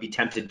 might be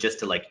tempted just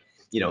to like,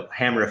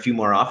 hammer a few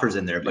more offers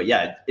in there. But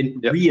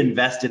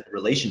reinvest in the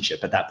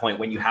relationship at that point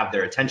when you have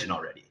their attention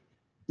already.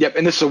 Yep.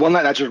 And this is one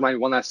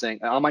last thing.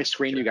 On my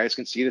screen, You guys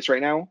can see this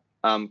right now.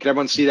 Can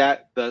everyone see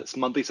that? The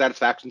monthly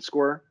satisfaction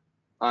score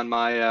on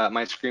my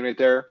my screen right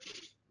there.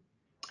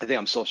 I think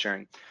I'm still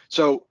sharing.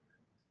 So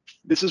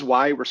this is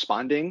why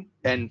responding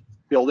and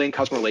building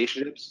customer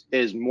relationships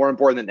is more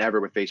important than ever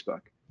with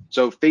Facebook.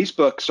 So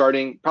Facebook,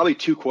 starting probably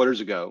 2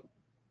 quarters ago,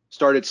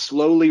 started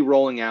slowly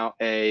rolling out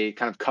a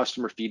kind of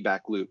customer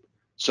feedback loop.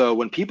 So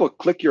when people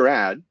click your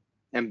ad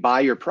and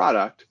buy your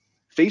product,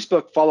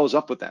 Facebook follows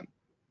up with them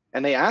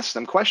and they ask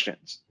them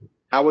questions.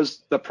 How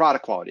was the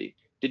product quality?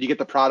 Did you get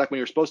the product when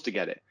you were supposed to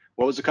get it?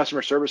 What was the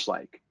customer service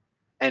like?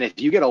 And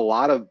if you get a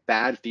lot of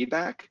bad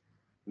feedback,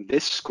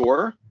 this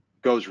score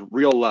goes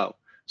real low.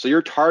 So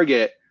your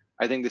target,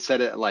 I think they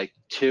said it at like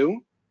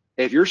 2.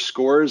 If your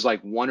score is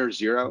like 1 or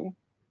 0,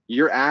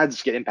 your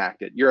ads get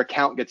impacted. Your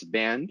account gets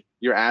banned.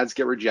 Your ads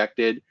get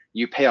rejected.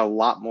 You pay a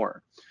lot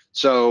more.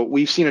 So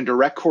we've seen a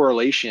direct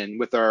correlation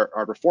with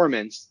our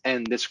performance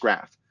and this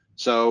graph.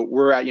 So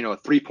we're at, a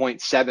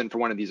 3.7 for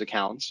one of these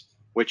accounts,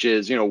 which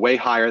is, way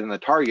higher than the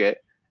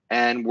target.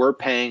 And we're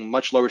paying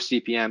much lower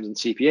CPMs and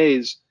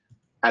CPAs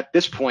at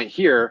this point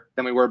here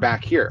than we were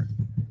back here.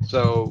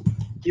 So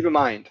keep in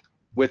mind,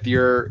 with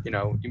your,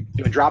 doing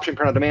dropshipping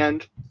print on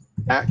demand,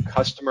 that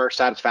customer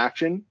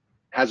satisfaction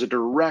has a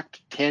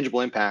direct, tangible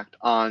impact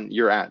on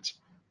your ads.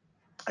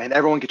 And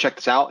everyone can check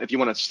this out if you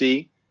want to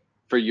see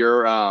for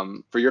your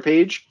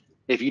page.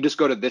 If you just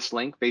go to this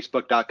link,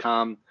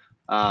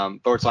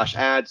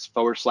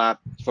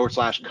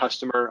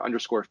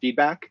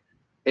 facebook.com/ads/customer_feedback,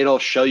 it'll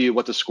show you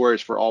what the score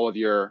is for all of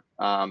your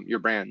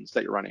brands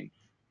that you're running.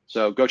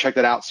 So go check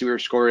that out, see what your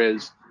score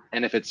is,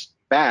 and if it's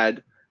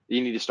bad,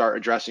 you need to start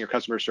addressing your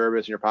customer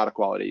service and your product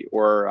quality,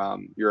 or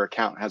your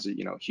account has a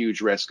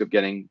huge risk of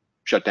getting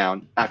shut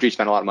down after you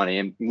spend a lot of money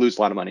and lose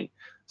a lot of money.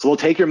 So they'll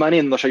take your money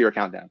and they'll shut your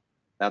account down.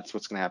 That's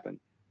what's going to happen.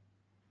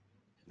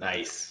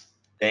 Nice.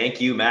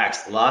 Thank you,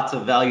 Max. Lots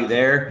of value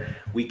there.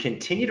 We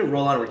continue to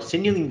roll on. We're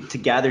continuing to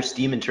gather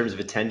steam in terms of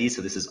attendees,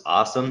 so this is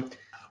awesome.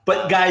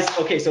 But guys,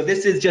 okay, so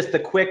this is just the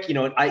quick, you've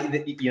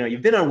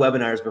been on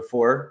webinars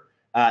before.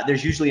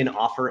 There's usually an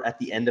offer at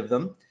the end of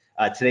them.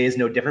 Today is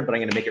no different, but I'm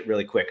going to make it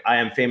really quick. I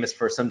am famous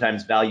for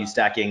sometimes value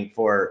stacking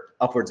for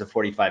upwards of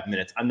 45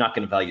 minutes. I'm not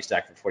going to value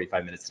stack for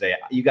 45 minutes today.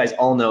 You guys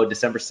all know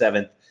December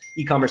 7th,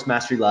 E-commerce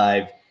Mastery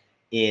Live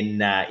in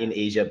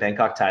Asia,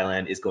 Bangkok,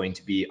 Thailand is going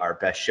to be our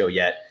best show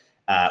yet.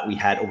 We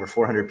had over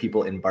 400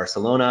 people in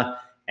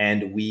Barcelona,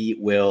 and we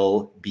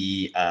will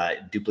be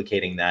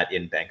duplicating that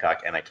in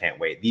Bangkok, and I can't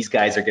wait. These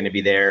guys are going to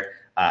be there,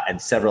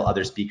 and several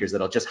other speakers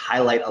that I'll just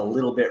highlight a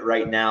little bit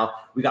right now.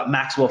 We got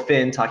Maxell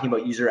Finn talking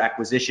about user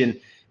acquisition.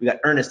 We got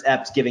Earnest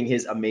Epps giving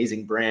his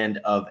amazing brand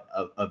of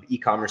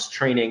e-commerce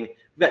training.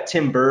 We've got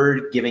Tim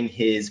Bird giving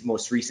his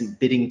most recent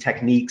bidding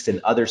techniques and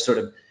other sort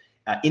of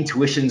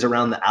intuitions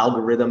around the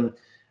algorithm.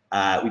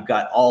 We've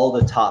got all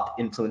the top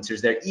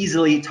influencers there.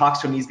 Easily,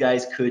 talks from these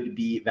guys could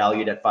be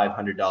valued at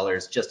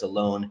 $500 just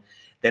alone.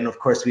 Then, of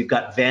course, we've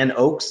got Van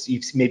Oaks.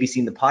 You've maybe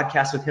seen the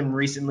podcast with him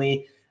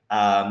recently.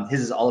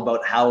 His is all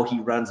about how he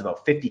runs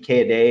about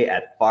 50K a day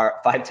at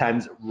 5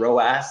 times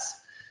ROAS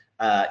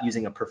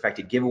using a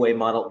perfected giveaway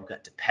model. We've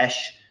got Depesh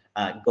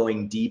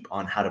going deep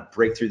on how to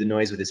break through the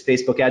noise with his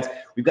Facebook ads.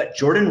 We've got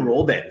Jordan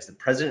Rolban, who's the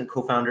president and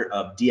co-founder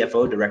of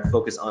DFO, Direct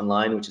Focus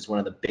Online, which is one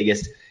of the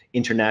biggest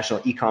international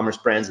e-commerce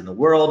brands in the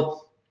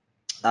world.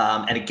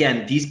 And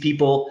again, these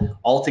people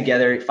all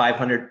together,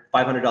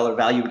 $500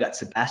 value. We've got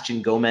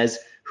Sebastian Gomez,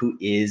 who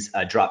is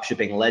a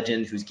dropshipping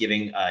legend, who's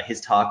giving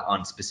his talk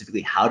on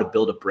specifically how to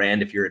build a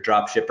brand if you're a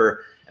dropshipper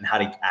and how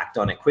to act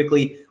on it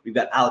quickly. We've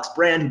got Alex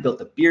Brand, who built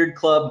the Beard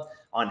Club,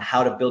 on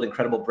how to build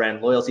incredible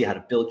brand loyalty, how to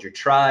build your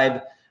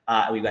tribe.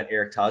 We've got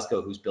Eric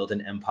Tosco, who's built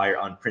an empire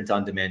on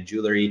print-on-demand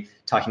jewelry,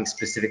 talking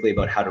specifically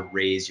about how to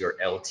raise your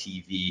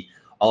LTV.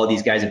 All of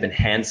these guys have been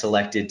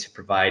hand-selected to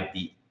provide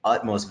the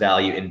utmost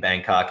value in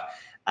Bangkok.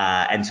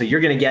 And so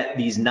you're going to get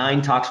these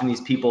 9 talks from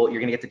these people.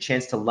 You're going to get the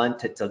chance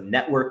to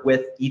network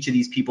with each of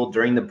these people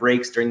during the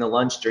breaks, during the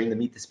lunch, during the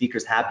Meet the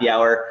Speakers happy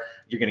hour.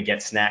 You're going to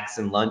get snacks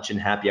and lunch and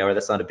happy hour.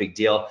 That's not a big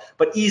deal.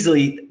 But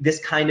easily,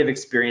 this kind of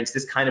experience,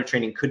 this kind of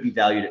training could be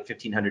valued at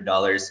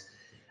 $1,500.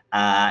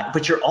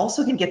 But you're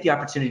also going to get the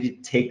opportunity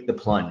to take the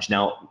plunge.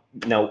 Now,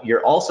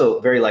 you're also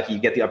very lucky. You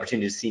get the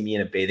opportunity to see me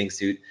in a bathing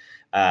suit,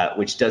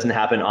 which doesn't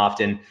happen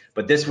often.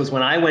 But this was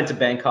when I went to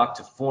Bangkok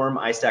to form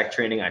iStack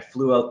Training. I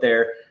flew out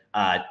there.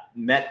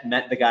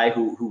 Met the guy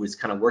who was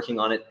kind of working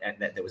on it and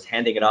that was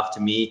handing it off to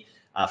me.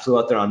 Flew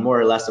out there on more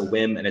or less a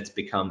whim, and it's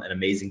become an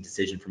amazing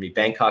decision for me.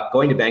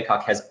 Going to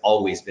Bangkok has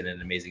always been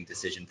an amazing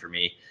decision for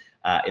me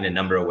in a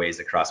number of ways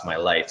across my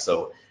life.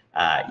 So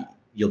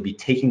you'll be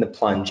taking the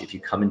plunge if you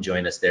come and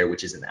join us there,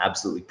 which is an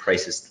absolutely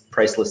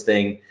priceless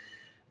thing.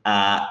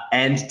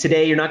 And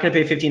today you're not going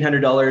to pay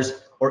 $1,500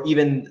 or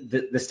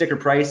even the sticker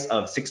price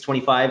of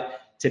 $625.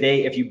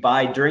 Today, if you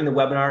buy during the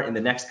webinar in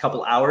the next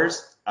couple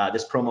hours,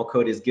 this promo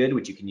code is good,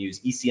 which you can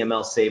use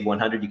ECML save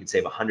 100. You can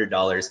save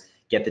 $100,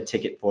 get the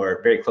ticket for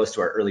very close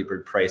to our early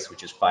bird price,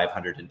 which is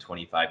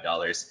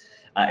 $525.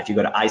 If you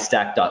go to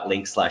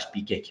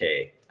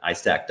istack.link/BKK,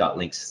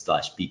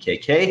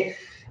 istack.link/BKK,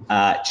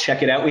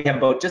 check it out. We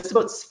have just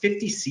about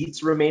 50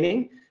 seats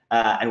remaining,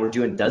 and we're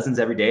doing dozens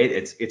every day.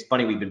 It's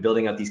funny, we've been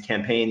building out these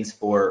campaigns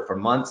for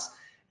months,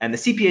 and the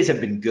CPAs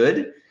have been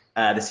good.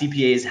 The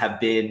CPAs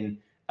have been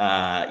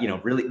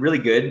really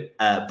good.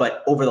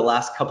 But over the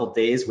last couple of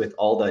days, with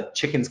all the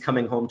chickens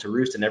coming home to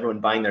roost and everyone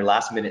buying their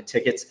last minute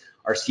tickets,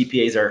 our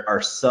CPAs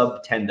are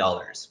sub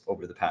 $10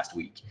 over the past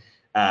week,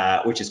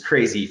 which is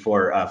crazy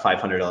for a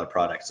 $500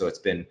 product. So it's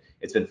been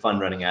fun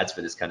running ads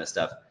for this kind of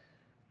stuff.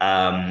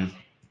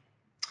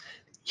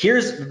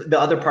 Here's the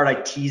other part I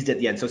teased at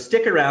the end. So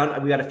stick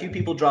around. We got a few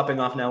people dropping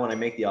off now when I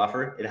make the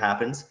offer. It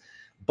happens.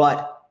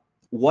 But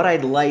what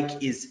I'd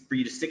like is for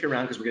you to stick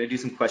around, because we're going to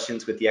do some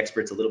questions with the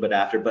experts a little bit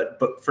after.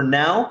 But for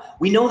now,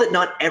 we know that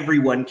not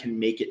everyone can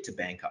make it to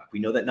Bangkok. We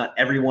know that not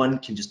everyone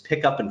can just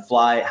pick up and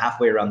fly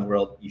halfway around the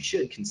world. You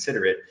should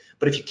consider it.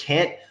 But if you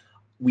can't,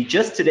 we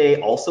just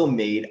today also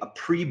made a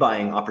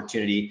pre-buying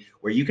opportunity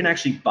where you can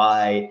actually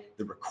buy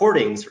the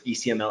recordings for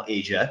ECML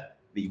Asia.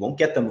 You won't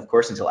get them, of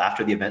course, until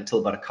after the event, until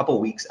about a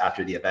couple weeks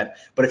after the event.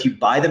 But if you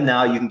buy them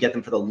now, you can get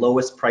them for the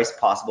lowest price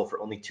possible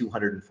for only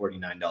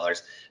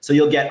 $249. So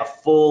you'll get a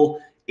full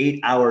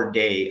 8-hour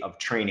day of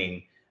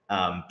training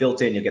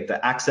built in. You'll get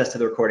the access to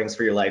the recordings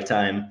for your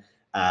lifetime.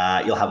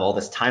 You'll have all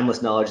this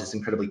timeless knowledge, this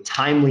incredibly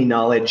timely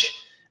knowledge,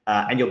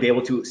 and you'll be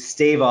able to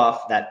stave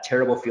off that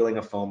terrible feeling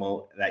of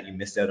FOMO that you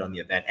missed out on the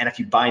event. And if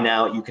you buy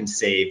now, you can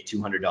save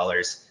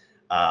 $200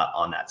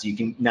 on that. So you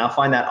can now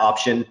find that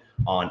option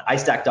on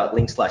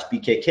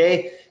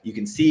istack.link/BKK. You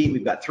can see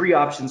we've got 3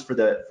 options for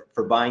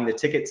buying the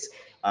tickets.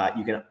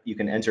 You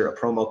can enter a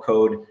promo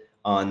code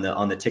on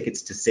the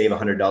tickets to save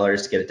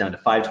 $100 to get it down to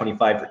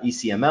 $525 for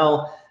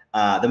ECML.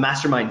 The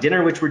mastermind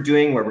dinner, which we're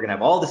doing, where we're gonna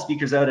have all the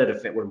speakers out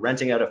we're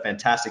renting out a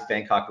fantastic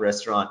Bangkok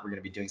restaurant. We're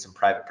gonna be doing some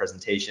private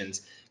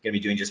presentations, gonna be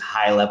doing just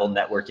high level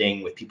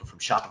networking with people from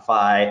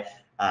Shopify,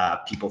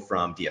 people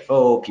from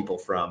DFO, people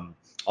from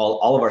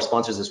all of our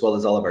sponsors, as well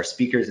as all of our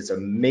speakers. It's an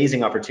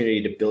amazing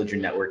opportunity to build your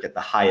network at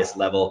the highest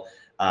level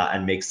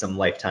and make some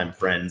lifetime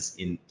friends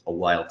in a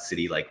wild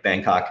city like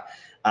Bangkok.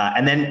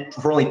 And then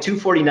for only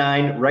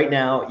 $249 right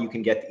now, you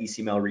can get the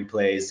ECML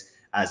replays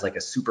as like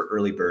a super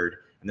early bird,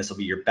 and this will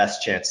be your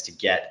best chance to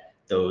get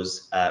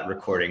those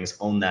recordings,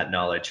 own that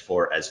knowledge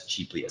for as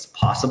cheaply as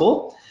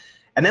possible.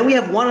 And then we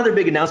have one other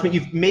big announcement.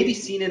 You've maybe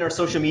seen in our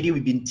social media,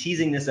 we've been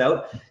teasing this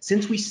out.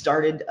 Since we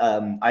started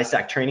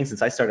iStack Training,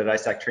 since I started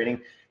iStack Training,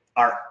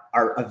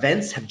 our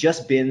events have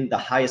just been the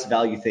highest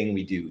value thing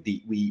we do.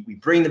 We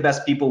bring the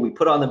best people, we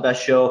put on the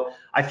best show.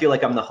 I feel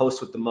like I'm the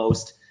host with the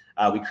most.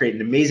 We create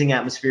an amazing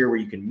atmosphere where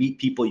you can meet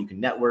people, you can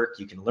network,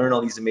 you can learn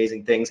all these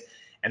amazing things.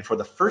 And for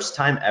the first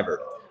time ever,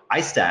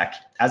 iStack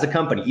as a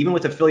company, even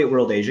with Affiliate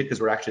World Asia,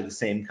 because we're actually the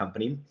same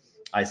company,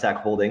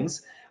 iStack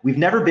Holdings, we've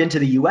never been to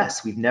the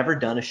US. We've never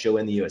done a show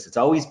in the US. It's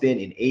always been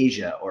in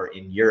Asia or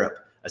in Europe,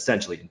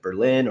 essentially in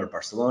Berlin or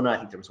Barcelona. I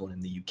think there was one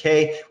in the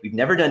UK. We've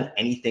never done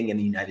anything in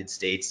the United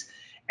States.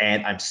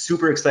 And I'm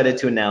super excited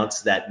to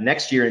announce that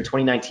next year in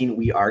 2019,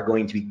 we are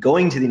going to be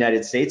going to the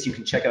United States. You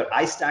can check out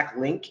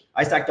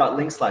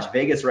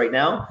istack.link/Vegas right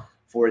now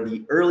for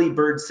the early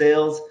bird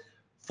sales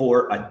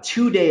for a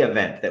 2-day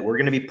event that we're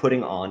going to be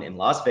putting on in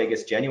Las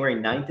Vegas, January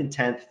 9th and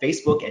 10th,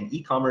 Facebook and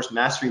e-commerce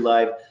Mastery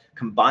Live,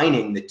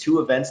 combining the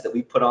 2 events that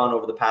we put on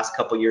over the past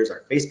couple years,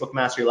 our Facebook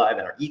Mastery Live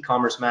and our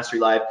e-commerce Mastery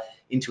Live,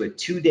 into a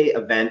 2-day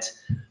event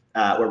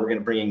where we're going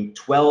to bring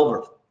 12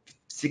 or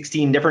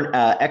 16 different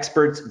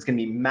experts. It's going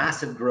to be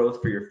massive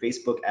growth for your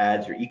Facebook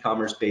ads, your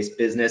e-commerce based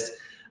business.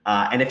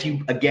 And if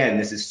you, again,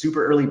 this is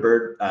super early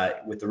bird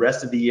with the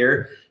rest of the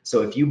year.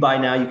 So if you buy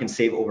now, you can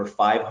save over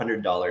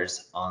 $500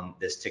 on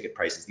this ticket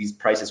prices. These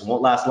prices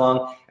won't last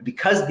long. And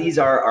because these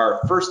are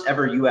our first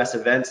ever US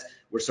events,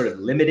 we're sort of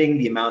limiting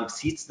the amount of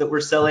seats that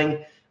we're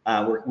selling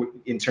we're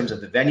in terms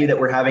of the venue that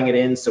we're having it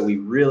in. So we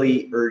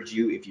really urge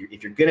you, if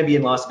you're going to be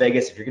in Las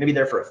Vegas, if you're going to be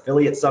there for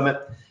Affiliate Summit,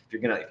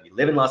 if you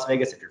live in Las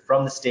Vegas, if you're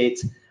from the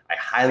States, I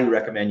highly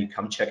recommend you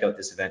come check out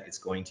this event. It's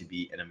going to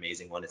be an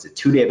amazing one. It's a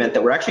 2-day event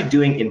that we're actually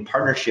doing in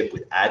partnership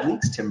with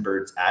AdLeaks, Tim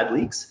Bird's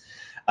AdLeaks.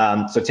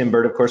 So Tim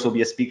Bird, of course, will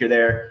be a speaker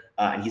there,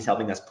 and he's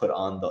helping us put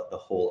on the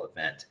whole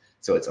event.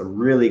 So it's a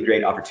really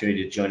great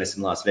opportunity to join us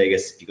in Las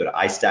Vegas. If you go to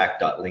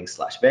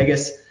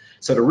istack.link/Vegas.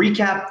 So to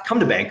recap, come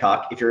to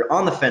Bangkok. If you're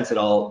on the fence at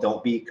all,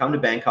 don't be. Come to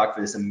Bangkok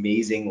for this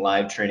amazing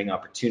live training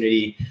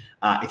opportunity.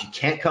 If you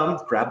can't come,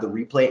 grab the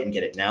replay and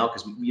get it now,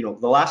 because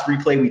the last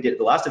replay we did,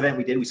 the last event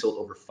we did, we sold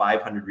over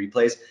 500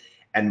 replays,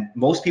 and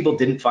most people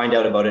didn't find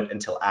out about it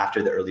until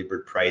after the early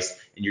bird price,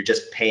 and you're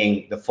just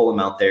paying the full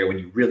amount there when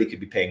you really could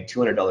be paying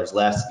 $200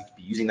 less. You could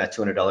be using that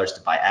 $200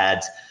 to buy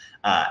ads,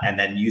 and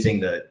then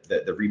using the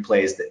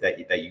replays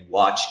that you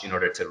watch in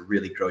order to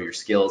really grow your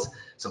skills.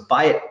 So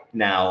buy it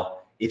now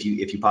if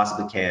you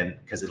possibly can,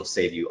 because it'll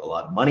save you a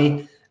lot of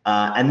money.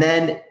 And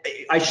then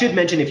I should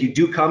mention, if you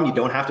do come, you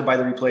don't have to buy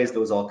the replays.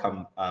 Those all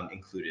come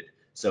included.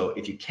 So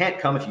if you can't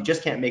come, if you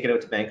just can't make it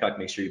out to Bangkok,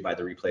 make sure you buy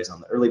the replays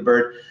on the early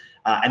bird.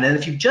 And then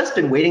if you've just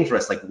been waiting for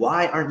us, like,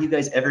 why aren't you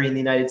guys ever in the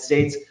United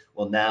States?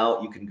 Well,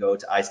 now you can go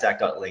to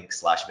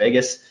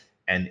istack.link/Vegas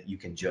and you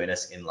can join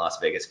us in Las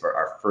Vegas for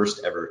our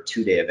first ever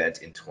 2-day event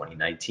in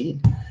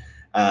 2019.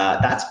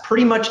 That's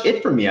pretty much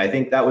it for me. I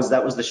think that was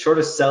the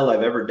shortest sell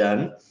I've ever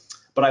done.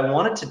 But I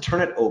wanted to turn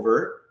it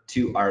over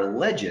to our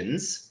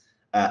legends,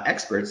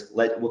 experts.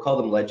 We'll call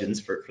them legends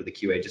for the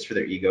QA, just for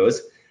their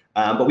egos.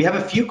 But we have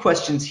a few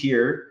questions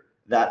here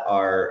that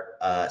are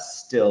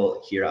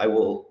still here. I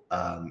will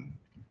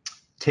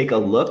take a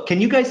look.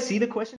 Can you guys see the question?